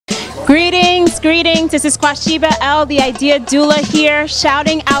Greetings, greetings. This is Kwashiba L, the Idea Doula here,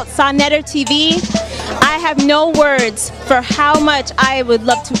 shouting out Sonetta TV. I have no words for how much I would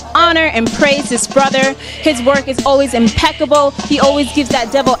love to honor and praise this brother. His work is always impeccable. He always gives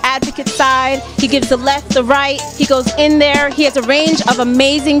that devil advocate side. He gives the left, the right. He goes in there. He has a range of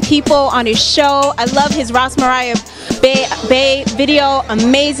amazing people on his show. I love his Ras Mariah Bay video.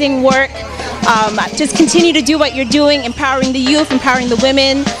 Amazing work. Just continue to do what you're doing, empowering the youth, empowering the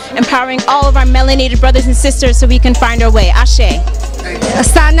women, empowering all of our melanated brothers and sisters so we can find our way. Ashe.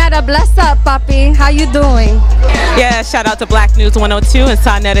 Sonetta, bless up, papi. How you doing? Yeah, shout out to Black News 102 and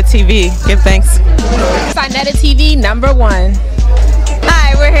Sonetta TV. Give thanks. Sonetta TV #1.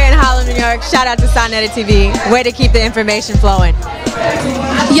 Hi, we're here in Harlem, New York. Shout out to Sonetta TV. Way to keep the information flowing.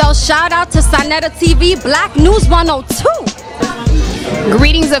 Yo, shout out to Sonetta TV, Black News 102.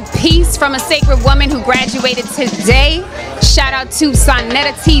 Greetings of peace from a sacred woman who graduated today. Shout out to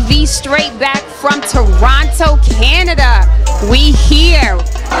Sonetta TV, straight back from Toronto, Canada. We here.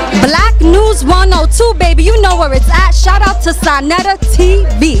 Black News 102, baby. You know where it's at. Shout out to Sonetta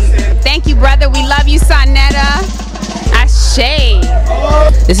TV. Thank you, brother. We love you, Sonetta. Ashe.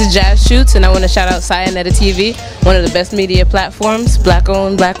 This is Jazz Shoots, and I want to shout out Sonetta TV, one of the best media platforms, black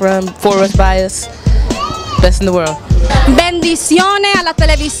owned, black run, for us by us, best in the world. Bendiciones a la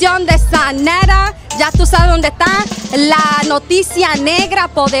televisión de Sonetta. Ya tú sabes dónde está la noticia negra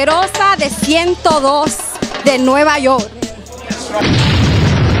poderosa de 102 de Nueva York.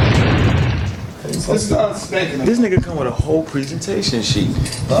 This nigga come with a whole presentation sheet.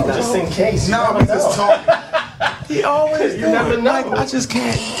 Just in case. No, we just talk. He always You never know. Like, I just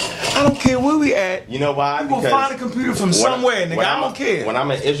can't. I don't care where we at. You know why? We gonna find a computer from somewhere, nigga. I don't care. When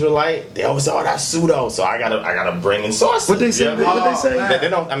I'm an Israelite, they always say, "Oh, that's pseudo." So I gotta bring in sources. What they say? You know What they say? They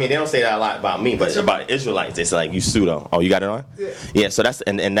don't. I mean, they don't say that a lot about me, but about Israelites, they say like, "You pseudo." Oh, you got it on? Yeah. So that's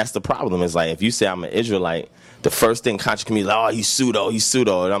and that's the problem. Is like if you say I'm an Israelite, the first thing conscious community is like, "Oh, he's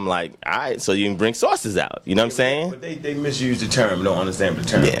pseudo," and I'm like, "All right." So you can bring sources out. You know what I'm saying? But they misuse the term. Don't understand what the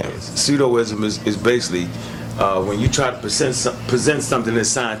term Yeah. is. Pseudoism is basically when you try to present something that's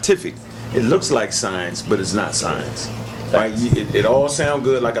scientific. It looks like science, but it's not science. Right? It all sounds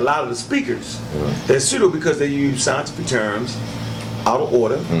good. Like a lot of the speakers, they're pseudo because they use scientific terms out of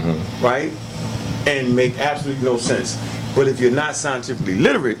order, right? And make absolutely no sense. But if you're not scientifically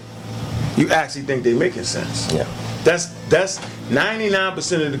literate, you actually think they're making sense. Yeah. That's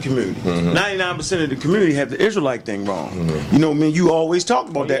 99% of the community. 99% of the community have the Israelite thing wrong. You know what I mean? You always talk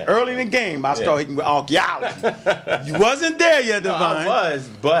about that. Early in the game, I started hitting with archaeology. You wasn't there yet, Divine. I was,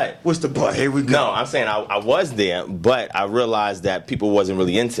 but What's the but? Here we go. no, I'm saying I was there, but I realized that people wasn't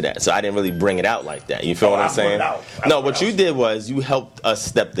really into that, so I didn't really bring it out like that. You feel what I'm saying? No, what you did was you helped us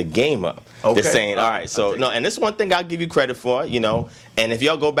step the game up. Okay. They're saying, all right, so no, and this one thing I'll give you credit for, you know. And if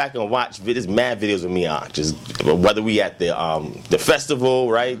y'all go back and watch, there's mad videos with me on, just whether we at the festival,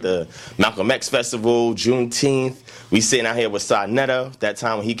 right, the Malcolm X festival, Juneteenth, we sitting out here with Sonetta. That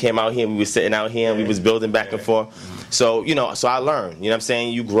time when he came out here, we was sitting out here and we was building back and forth. So, you know, so I learned, you know what I'm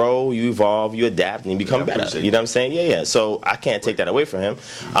saying? You grow, you evolve, you adapt, and you become better. You know what I'm saying? Yeah. So I can't take that away from him.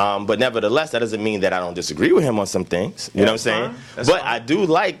 But nevertheless, that doesn't mean that I don't disagree with him on some things. You know what I'm saying? But I do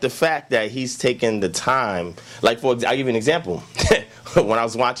like the fact that he's taken the time. Like, I'll give you an example. When I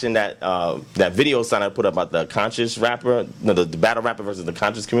was watching that video sign I put up about the conscious rapper, no, the battle rapper versus the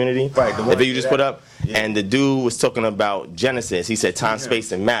conscious community, Right, the the one video you just put up, Yeah. and the dude was talking about Genesis. He said time,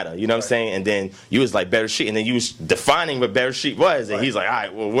 space, and matter. You know what I'm saying? And then you was like Bereshit, and then you was defining what Bereshit was, and he's like, all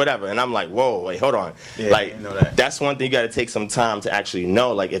right, well, whatever. And I'm like, whoa, wait, hold on. Yeah, like, I know that. that's one thing you got to take some time to actually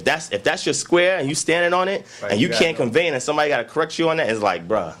know. Like, if that's your square and you standing on it, Right, and you you gotta can't know. convey it, and somebody got to correct you on that, it's like,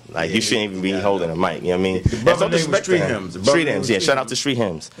 bruh, like Yeah, you shouldn't even be gotta holding know. a mic. You know what I mean? The brother And so name was disrespect Street to him. Hymns. The brother Street name Hymns, was yeah. Street Shout out to Street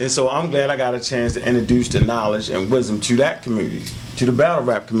Hymns. And so I'm glad I got a chance to introduce the knowledge and wisdom to that community, to the battle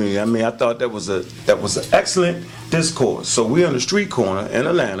rap community. I mean, I thought that was an excellent discourse. So we're on the street corner in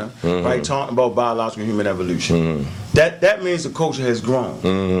Atlanta, right, talking about biological human evolution. That means the culture has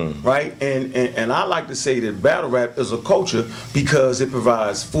grown, right? And I like to say that battle rap is a culture because it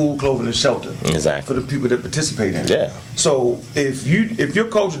provides food, clothing, and shelter Exactly. for the people that participate in it. Yeah. So if your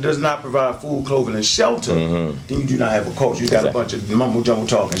culture does not provide food, clothing, and shelter, then you do not have a culture. You got a bunch of mumbo jumbo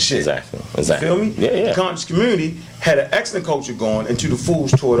talking shit. Exactly. You feel me? Yeah. The conscious community had an excellent culture going until the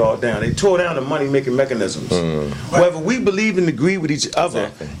fools tore it all down. They tore down the money making mechanisms. Whether we believe and agree with each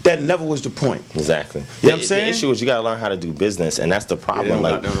other, that never was the point. Exactly. You know what I'm saying? The issue is you got to learn how to do business, and that's the problem.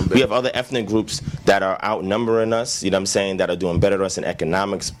 Like, we have other ethnic groups that are outnumbering us, you know what I'm saying, that are doing better than us in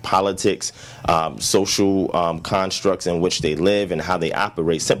economics, politics, social constructs in which they live and how they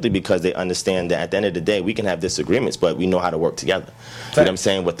operate, simply because they understand that at the end of the day, we can have disagreements, but we know how to work together. You know what I'm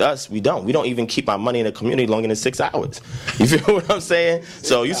saying? With us, we don't. We don't even keep our money in the community longer than 6 hours. You feel what I'm saying?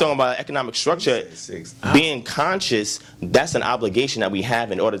 So you're talking about economic structure, being conscious, that's an obligation that we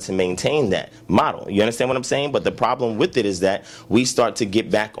have in order to maintain that model. You understand what I'm saying? But the problem with it is that we start to get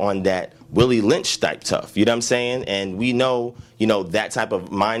back on that Willie Lynch type tough, you know what I'm saying? And we know, you know, that type of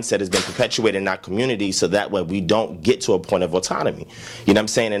mindset has been perpetuated in our community, so that way we don't get to a point of autonomy. You know what I'm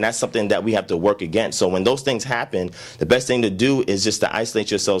saying? And that's something that we have to work against. So when those things happen, the best thing to do is just to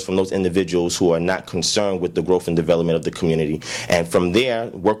isolate yourselves from those individuals who are not concerned with the growth and development of the community. And from there,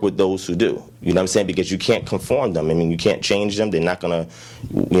 work with those who do. You know what I'm saying? Because you can't conform them. I mean, you can't change them. They're not going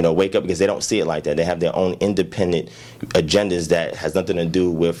to, you know, wake up, because they don't see it like that. They have their own independent agendas that has nothing to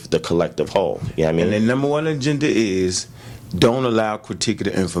do with the collective whole. You know what I mean? And the number one agenda is don't allow critique of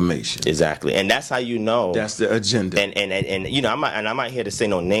the information. Exactly. And that's how you know. That's the agenda. And you know, I'm not here to say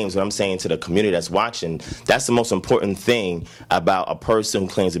no names, but I'm saying to the community that's watching, that's the most important thing about a person who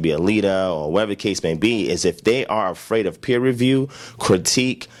claims to be a leader or whatever the case may be, is if they are afraid of peer review,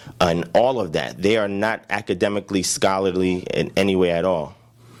 critique, and all of that, they are not academically scholarly in any way at all.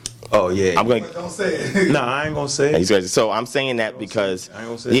 Oh yeah. I'm going. Don't say it. No, I ain't gonna say it. So I'm saying that because. I ain't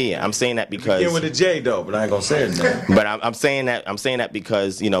gonna say it. Yeah, I'm saying that because. Begin with a J though, but I ain't gonna say it now. But I'm saying that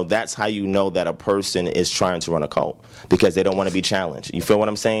because, you know, that's how you know that a person is trying to run a cult, because they don't want to be challenged. You feel what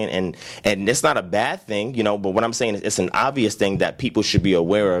I'm saying? And it's not a bad thing, you know. But what I'm saying is it's an obvious thing that people should be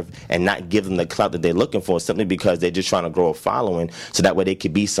aware of and not give them the clout that they're looking for, simply because they're just trying to grow a following, so that way they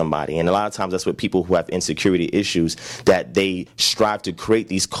could be somebody. And a lot of times that's what people who have insecurity issues, that they strive to create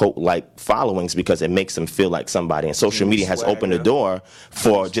these cult-like followings because it makes them feel like somebody. And social media has opened the door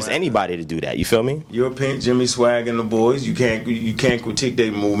for just anybody to do that. You feel me? Your opinion, Jimmy Swag and the boys, you can't critique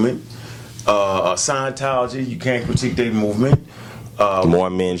their movement. Scientology, you can't critique their movement.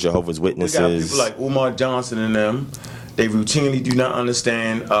 Mormon, Jehovah's Witnesses. We got people like Umar Johnson and them. They routinely do not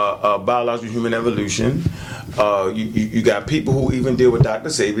understand biological human evolution. You got people who even deal with Dr.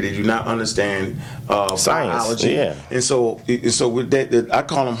 Sabi. They do not understand science, biology. Yeah. And so with that, I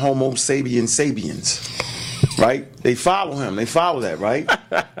call them Homo Sapiens. Right? They follow him. They follow that, right? You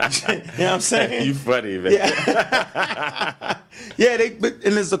know what I'm saying? You funny, man. Yeah. Yeah,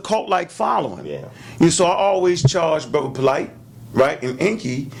 and there's a cult-like following. Yeah. So I always charge Brother Polite, right, and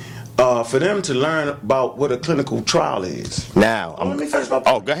Inky, for them to learn about what a clinical trial is. Now, let me finish my point.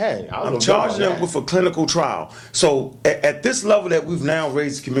 Oh, go ahead. I'm charging them with a clinical trial. So at this level that we've now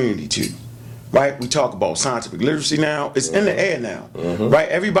raised the community to, right? We talk about scientific literacy now. It's in the air now, right?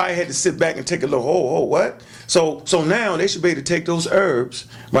 Everybody had to sit back and take a little, what? So now they should be able to take those herbs,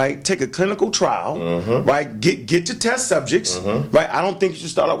 right? Take a clinical trial, right? Get to test subjects, right? I don't think you should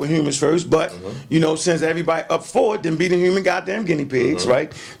start out with humans first, but you know, since everybody up for it, then be the human goddamn guinea pigs,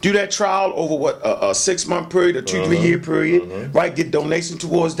 right? Do that trial over a 6-month period, a 2-3 year period, right? Get donation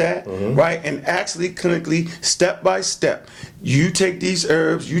towards that, right? And actually clinically, step by step, you take these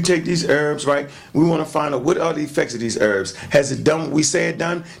herbs, right? We want to find out what are the effects of these herbs. Has it done what we say it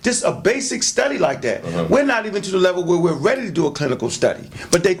done? Just a basic study like that. We're not even to the level where we're ready to do a clinical study,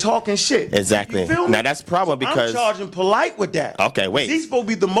 but they talking shit. Exactly. Now that's a problem because I'm charging Polite with that. Okay, wait. These supposed to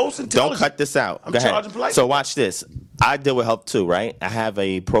be the most intelligent. Don't cut this out. I'm Go ahead. charging Polite. So watch this. I deal with health too, right? I have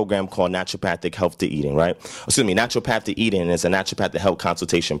a program called Naturopathic Health to Eating, right? Excuse me, Naturopathic Eating is a naturopathic health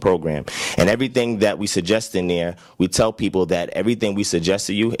consultation program. And everything that we suggest in there, we tell people that everything we suggest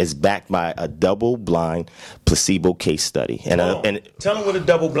to you is backed by a double-blind placebo case study. And tell them what a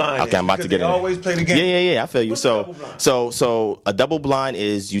double-blind is. Okay, I'm about to get in. They always play the game. Yeah, I feel you. So a double-blind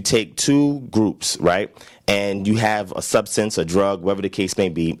is you take two groups, right? And you have a substance, a drug, whatever the case may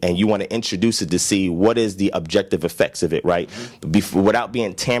be, and you want to introduce it to see what is the objective effects of it, right? Without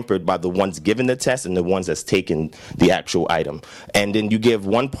being tampered by the ones given the test and the ones that's taken the actual item. And then you give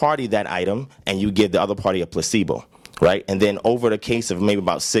one party that item, and you give the other party a placebo. Right, and then over the case of maybe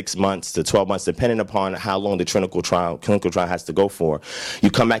about 6 months to 12 months, depending upon how long the clinical trial has to go for,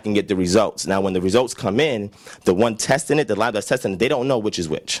 you come back and get the results. Now, when the results come in, the one testing it, the lab that's testing it, they don't know which is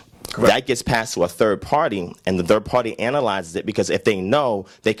which. That gets passed to a third party, and the third party analyzes it, because if they know,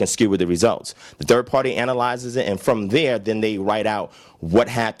 they can skew with the results. The third party analyzes it, and from there, then they write out what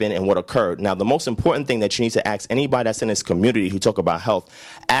happened and what occurred. Now, the most important thing that you need to ask anybody that's in this community who talk about health,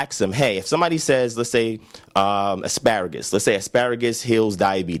 ask them, hey, if somebody says, let's say, asparagus, let's say asparagus heals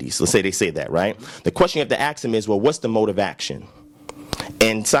diabetes. Let's say they say that, right? The question you have to ask them is, well, what's the mode of action?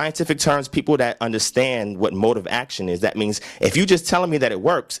 In scientific terms, people that understand what mode of action is, that means if you just telling me that it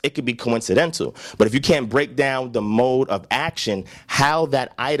works, it could be coincidental. But if you can't break down the mode of action, how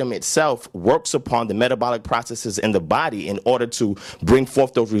that item itself works upon the metabolic processes in the body in order to bring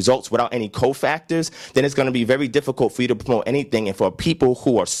forth those results without any cofactors, then it's going to be very difficult for you to promote anything, and for people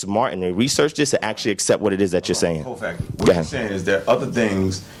who are smart and they research this to actually accept what it is that you're saying. Cofactor. What you're saying is there are other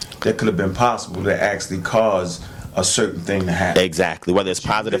things that could have been possible that actually cause a certain thing to happen. Exactly, whether it's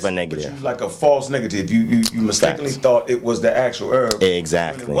positive or negative. But like a false negative. You mistakenly thought it was the actual herb.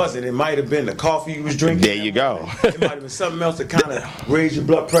 Exactly. When it wasn't. It might have been the coffee you was drinking. There you go. It might have been something else that kind of raised your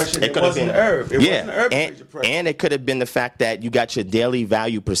blood pressure. It wasn't the herb. It wasn't the herb that raised your pressure. And it could have been the fact that you got your daily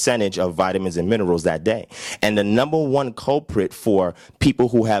value percentage of vitamins and minerals that day. And the number one culprit for people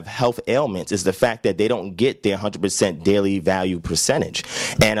who have health ailments is the fact that they don't get their 100% daily value percentage.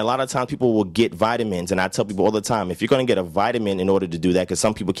 And a lot of times people will get vitamins, and I tell people all the time, if you're going to get a vitamin in order to do that, because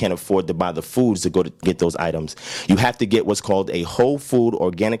some people can't afford to buy the foods to go to get those items, you have to get what's called a whole food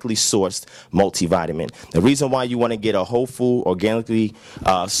organically sourced multivitamin. The reason why you want to get a whole food organically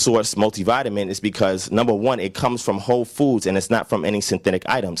sourced multivitamin is because, number one, it comes from whole foods and it's not from any synthetic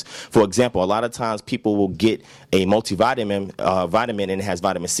items. For example, a lot of times people will get a multivitamin vitamin and it has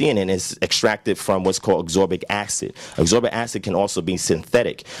vitamin C in it, and it's extracted from what's called ascorbic acid. Ascorbic acid can also be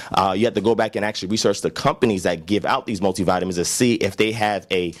synthetic. You have to go back and actually research the companies that give out these multivitamins to see if they have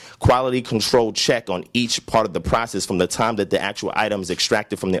a quality control check on each part of the process, from the time that the actual item is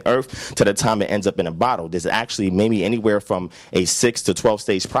extracted from the earth to the time it ends up in a bottle. There's actually maybe anywhere from a 6 to 12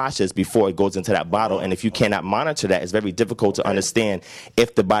 stage process before it goes into that bottle, and if you cannot monitor that, it's very difficult to understand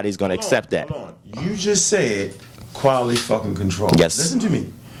if the body is going to accept that. Hold on. You just said quality fucking control. Yes. Listen to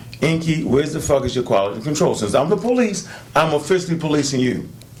me. Inky, where's the fuck is your quality control? Since I'm the police, I'm officially policing you.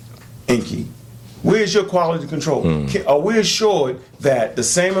 Inky, where's your quality control? Are we assured that the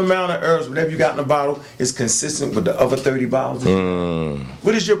same amount of herbs, whatever you got in the bottle, is consistent with the other 30 bottles?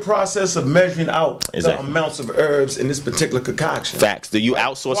 What is your process of measuring out the amounts of herbs in this particular concoction? Facts. Do you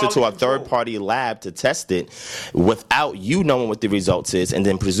outsource it to a third-party lab to test it without you knowing what the results is, and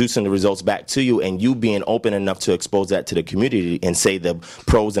then producing the results back to you, and you being open enough to expose that to the community and say the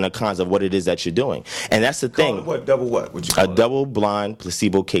pros and the cons of what it is that you're doing? And that's the thing. What? Double what? Would you call a double-blind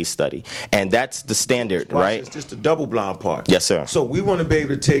placebo case study, and that's the standard, right? It's just the double-blind part. Yes, sir. So we want to be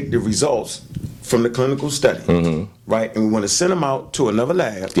able to take the results from the clinical study, right? And we want to send them out to another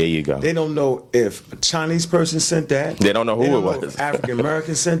lab. There you go. They don't know if a Chinese person sent that. They don't know who it was. If African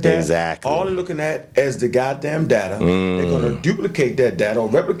American sent that. Exactly. All they're looking at is the goddamn data. They're going to duplicate that data or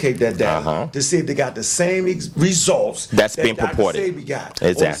replicate that data to see if they got the same results that's that being Dr. purported. Sebi got,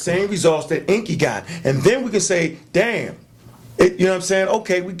 Exactly. or the same results that Inky got, and then we can say, damn. You know what I'm saying?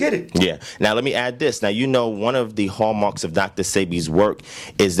 Okay, we get it. Yeah. Now, let me add this. Now, you know, one of the hallmarks of Dr. Sebi's work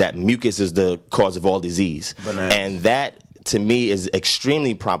is that mucus is the cause of all disease. Bananas. And that, to me, is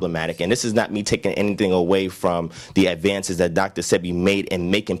extremely problematic. And this is not me taking anything away from the advances that Dr. Sebi made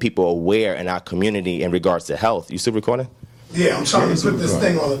in making people aware in our community in regards to health. You still recording? Yeah, I'm trying to put this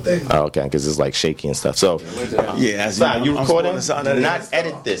thing on the thing. Oh, okay, because it's like shaky and stuff. So, yeah, Son, you recording? Not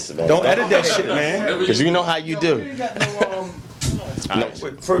edit this, man. Don't edit that shit, man. Because you know how you do.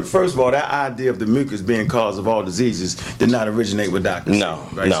 First of all, that idea of the mucus being cause of all diseases did not originate with Dr. No,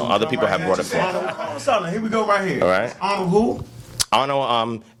 right? no. Other people have brought it forth. Here we go right here. All right. Arnold who?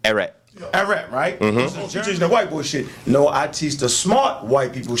 Arnold Ehret. Ehret, right? You teaching the white boy shit. No, I teach the smart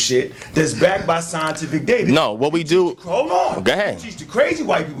white people shit that's backed by scientific data. No, what we do... Hold on. Go ahead. I teach the crazy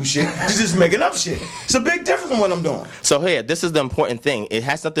white people shit. You're just making up shit. It's a big difference in what I'm doing. So here, this is the important thing. It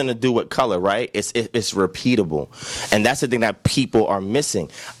has nothing to do with color, right? It's repeatable. And that's the thing that people are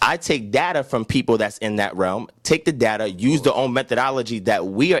missing. I take data from people that's in that realm, take the data, use their own methodology that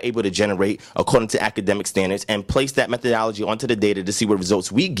we are able to generate according to academic standards, and place that methodology onto the data to see what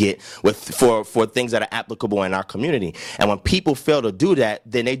results we get for things that are applicable in our community. And when people fail to do that,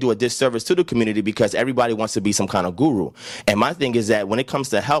 then they do a disservice to the community because everybody wants to be some kind of guru. And my thing is that when it comes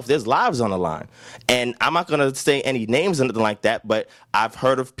to health, there's lives on the line. And I'm not going to say any names or anything like that, but I've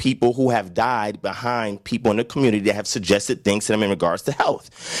heard of people who have died behind people in the community that have suggested things to them in regards to health.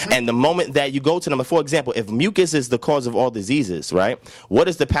 And the moment that you go to them, for example, if mucus is the cause of all diseases, right? What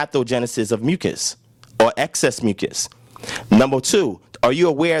is the pathogenesis of mucus or excess mucus? Number two, Are you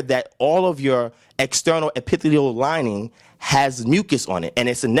aware that all of your external epithelial lining has mucus on it, and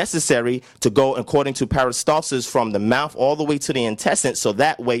it's necessary to go according to peristalsis from the mouth all the way to the intestine, so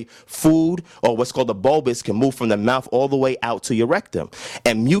that way food, or what's called the bulbus, can move from the mouth all the way out to your rectum.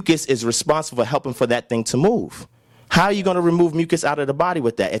 And mucus is responsible for helping for that thing to move. How are you going to remove mucus out of the body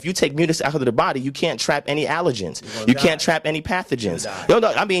with that? If you take mucus out of the body, you can't trap any allergens. You can't trap any pathogens. No,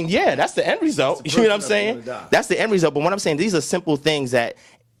 I mean, yeah, that's the end result. You know what I'm saying? That's the end result. But what I'm saying, these are simple things that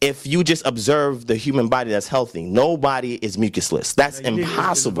if you just observe the human body that's healthy, nobody is mucusless. That's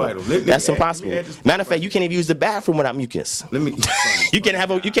impossible. That's impossible. Matter of fact, you can't even use the bathroom without mucus. You can't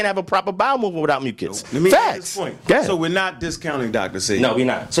have a proper bowel movement without mucus. Let me Facts. This point. So we're not discounting Dr. Sebi. No, we're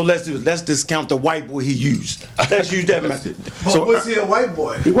not. So let's discount the white boy he used. Let's use that method. So was he a white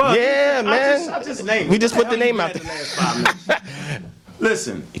boy? He was. Yeah, man. I just named. We just put the name out there.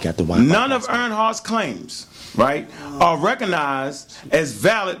 Listen, You got the white none of Earnhardt's claims, right, are recognized as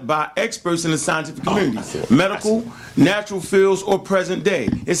valid by experts in the scientific community, medical, natural fields, or present day.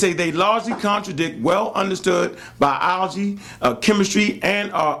 It say they largely contradict well understood biology, chemistry,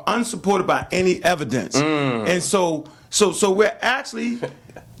 and are unsupported by any evidence. And so we're actually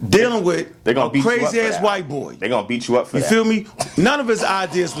dealing with a crazy ass white boy. They're gonna beat you up for You that. feel me? None of his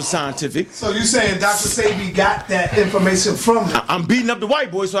ideas were scientific. So you saying Dr. Sebi got that information from him? I'm beating up the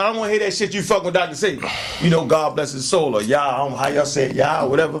white boy, so I don't want to hear that shit you fucking with Dr. Sebi. You know, God bless his soul, or Yah, I don't know how y'all say it, Yah, or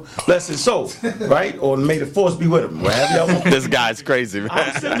whatever. Bless his soul, right? Or may the force be with him. Whatever y'all want. This guy's crazy, man.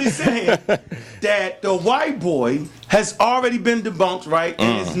 I'm simply saying that the white boy has already been debunked, right?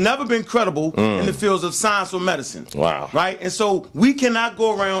 And it's never been credible in the fields of science or medicine. Wow. Right? And so we cannot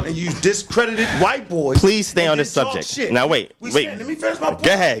go around and use discredited white boys. Please stay and on this then talk subject. shit. Now wait. Let me finish my point.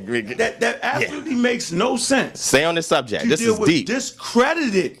 Go ahead. That absolutely makes no sense. Stay on this subject. To This deal is with deep.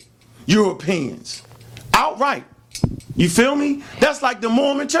 discredited Europeans outright. You feel me? That's like the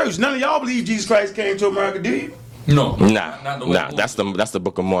Mormon church. None of y'all believe Jesus Christ came to America, do you? No. Nah, Not the way nah. That's the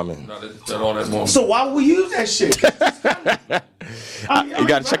Book of Mormon. No, that's all that's more. So why would we use that shit? You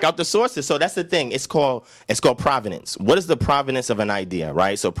got to check out the sources. So that's the thing. It's called provenance. What is the provenance of an idea,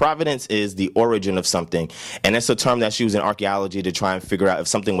 right? So provenance is the origin of something, and it's a term that's used in archaeology to try and figure out if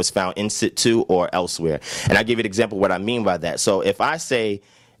something was found in situ or elsewhere. And I'll give you an example of what I mean by that. So if I say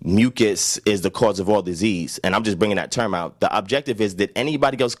mucus is the cause of all disease, and I'm just bringing that term out, the objective is that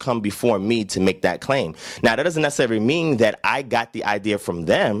anybody else come before me to make that claim. Now, that doesn't necessarily mean that I got the idea from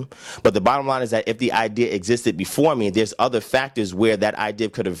them, but the bottom line is that if the idea existed before me, there's other factors where that idea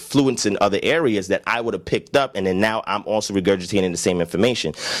could have influenced in other areas that I would have picked up, and then now I'm also regurgitating the same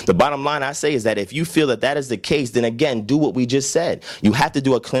information. The bottom line I say is that if you feel that that is the case, then again, do what we just said. You have to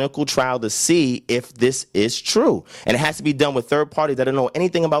do a clinical trial to see if this is true, and it has to be done with third parties that don't know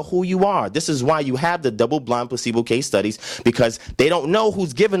anything about who you are. This is why you have the double-blind placebo case studies, because they don't know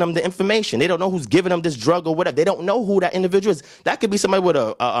who's giving them the information. They don't know who's giving them this drug or whatever. They don't know who that individual is. That could be somebody with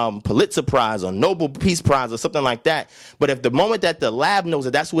a Pulitzer Prize or Nobel Peace Prize or something like that. But if the moment that the lab knows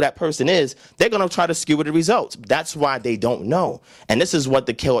that that's who that person is, they're going to try to skew the results. That's why they don't know. And this is what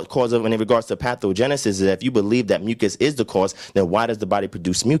the cause of, in regards to pathogenesis, is that if you believe that mucus is the cause, then why does the body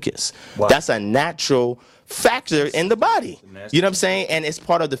produce mucus? Wow. That's a natural factor in the body. You know what I'm saying? And it's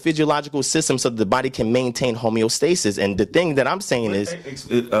part of the physiological system so that the body can maintain homeostasis. And the thing that I'm saying is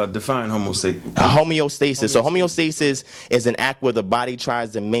define homeostasis. Homeostasis. So homeostasis is an act where the body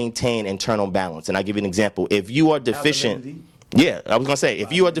tries to maintain internal balance. And I'll give you an example. If you are deficient, yeah, I was going to say,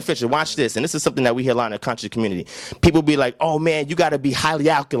 if you are deficient, watch this. And this is something that we hear a lot in the conscious community. People be like, oh man, you got to be highly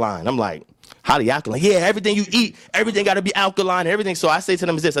alkaline. I'm like, highly alkaline? Yeah, everything you eat, everything got to be alkaline, everything. So I say to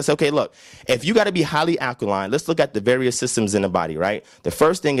them is this. I say, okay, look, if you got to be highly alkaline, let's look at the various systems in the body, right? The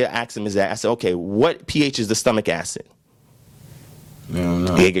first thing I ask them is that, I say, okay, what pH is the stomach acid?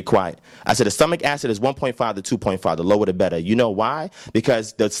 No. Yeah, get quiet. I said the stomach acid is 1.5 to 2.5. The lower the better. You know why?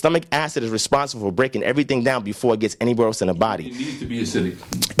 Because the stomach acid is responsible for breaking everything down before it gets anywhere else in the body. It needs to be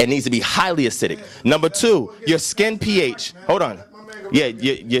acidic. It needs to be highly acidic. Number two, your skin pH. Hold on. Yeah,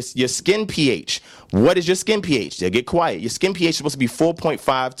 your skin pH. What is your skin pH? Get quiet. Your skin pH is supposed to be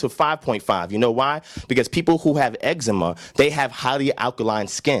 4.5 to 5.5. You know why? Because people who have eczema, they have highly alkaline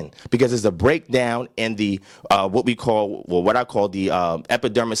skin because there's a breakdown in the what I call the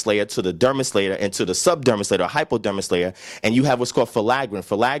epidermis layer to the dermis layer and to the subdermis layer or hypodermis layer, and you have what's called filaggrin.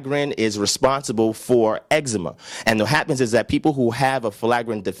 Filaggrin is responsible for eczema, and what happens is that people who have a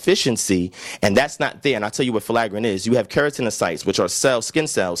filaggrin deficiency, and that's not there, and I'll tell you what filaggrin is. You have keratinocytes, which are skin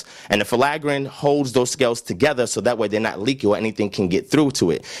cells, and the filaggrin holds holds those scales together so that way they're not leaky or anything can get through to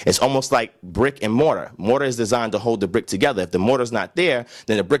it. It's almost like brick and mortar. Mortar is designed to hold the brick together. If the mortar's not there,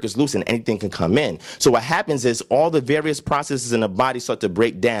 then the brick is loose and anything can come in. So what happens is all the various processes in the body start to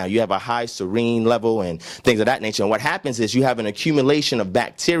break down. You have a high serine level and things of that nature. And what happens is you have an accumulation of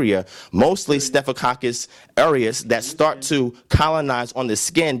bacteria, mostly Staphylococcus aureus, that start to colonize on the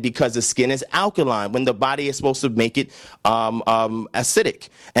skin because the skin is alkaline when the body is supposed to make it acidic.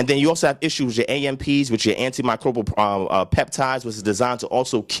 And then you also have issues with your AMPs, with your antimicrobial peptides, which is designed to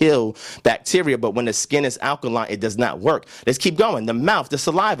also kill bacteria. But when the skin is alkaline, it does not work. Let's keep going. The mouth, the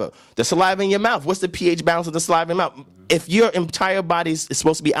saliva in your mouth. What's the pH balance of the saliva in your mouth? If your entire body is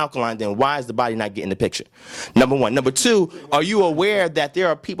supposed to be alkaline, then why is the body not getting the picture? Number one. Number two, are you aware that there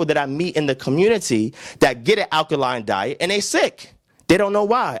are people that I meet in the community that get an alkaline diet and they're sick? They don't know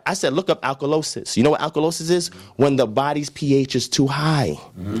why. I said, look up alkalosis. You know what alkalosis is? When the body's pH is too high.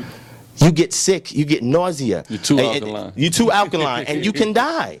 Mm-hmm. You get sick, you get nausea. You're too alkaline. You're too alkaline, and you can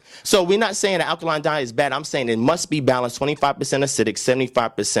die. So we're not saying an alkaline diet is bad. I'm saying it must be balanced, 25% acidic,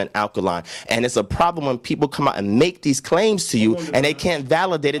 75% alkaline. And it's a problem when people come out and make these claims to you, and they can't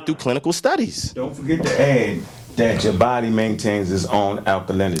validate it through clinical studies. Don't forget to add that your body maintains its own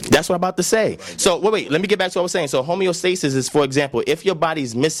alkalinity. That's what I'm about to say. So wait, let me get back to what I was saying. So homeostasis is, for example, if your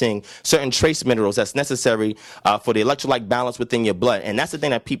body's missing certain trace minerals that's necessary for the electrolyte balance within your blood, and that's the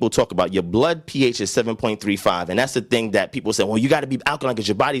thing that people talk about. Your blood pH is 7.35, and that's the thing that people say, well, you got to be alkaline because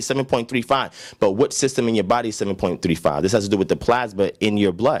your body's 7.35. But what system in your body is 7.35? This has to do with the plasma in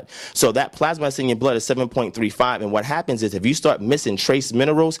your blood. So that plasma that's in your blood is 7.35, and what happens is if you start missing trace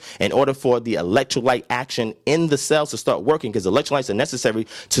minerals, in order for the electrolyte action in the cells to start working, because electrolytes are necessary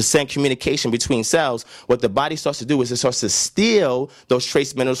to send communication between cells, what the body starts to do is it starts to steal those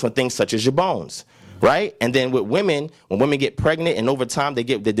trace minerals from things such as your bones. Right? And then with women, when women get pregnant and over time they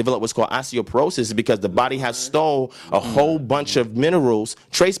develop what's called osteoporosis, because the body has stole a whole bunch of minerals,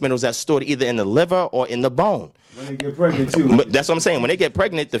 trace minerals that's stored either in the liver or in the bone. When they get pregnant too. That's what I'm saying. When they get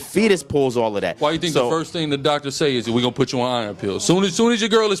pregnant, the fetus pulls all of that. Why do you think the first thing the doctor say is we're gonna put you on iron pills? Soon as your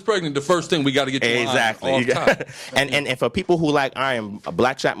girl is pregnant, the first thing we got to get you on iron. Exactly. And for people who like iron,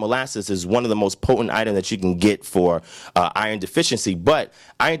 blackjack molasses is one of the most potent items that you can get for iron deficiency. But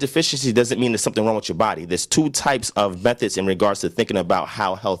iron deficiency doesn't mean there's something wrong with your body. There's two types of methods in regards to thinking about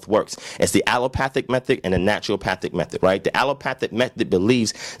how health works. It's the allopathic method and the naturopathic method. Right? The allopathic method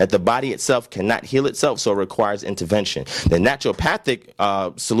believes that the body itself cannot heal itself, so it requires intervention. The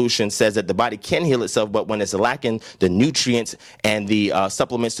naturopathic solution says that the body can heal itself, but when it's lacking the nutrients and the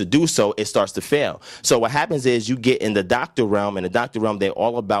supplements to do so, it starts to fail. So what happens is you get in the doctor realm, and the doctor realm, they're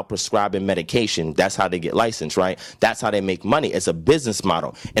all about prescribing medication. That's how they get licensed, right? That's how they make money. It's a business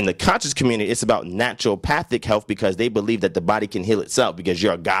model. In the conscious community, it's about naturopathic health because they believe that the body can heal itself because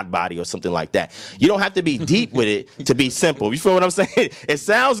you're a God body or something like that. You don't have to be deep with it to be simple. You feel what I'm saying? It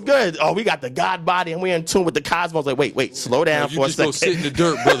sounds good. Oh, we got the God body and we're in tune with the cosmos. Like, wait, slow down for a second. You just go sit in the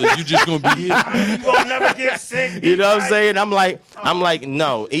dirt, brother. You just gonna be here. You gonna never get sick. You know what I'm saying? I'm like,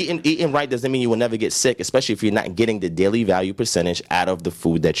 no. Eating right doesn't mean you will never get sick, especially if you're not getting the daily value percentage out of the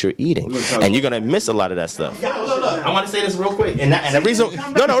food that you're eating, and you're gonna miss a lot of that stuff. I want to say this real quick, and the reason,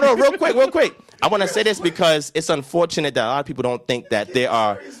 real quick. I want to say this because it's unfortunate that a lot of people don't think that there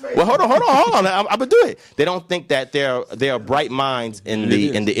are. Well, hold on. I'm gonna do it. They don't think that there are bright minds in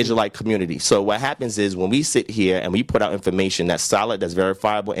the Israelite community. So what happens is when we sit here and we put out information that's solid, that's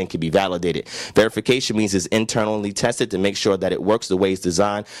verifiable, and can be validated. Verification means it's internally tested to make sure that it works the way it's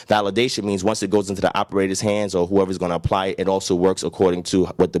designed. Validation means once it goes into the operator's hands or whoever's going to apply it, it also works according to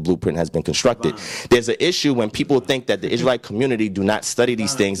what the blueprint has been constructed. There's an issue when people think that the Israelite community do not study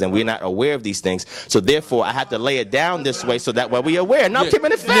these things and we're not aware of these things. So therefore, I have to lay it down this way so that way we're aware. No, I'm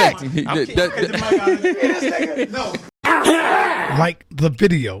keeping it fact. Like the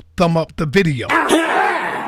video, thumb up the video.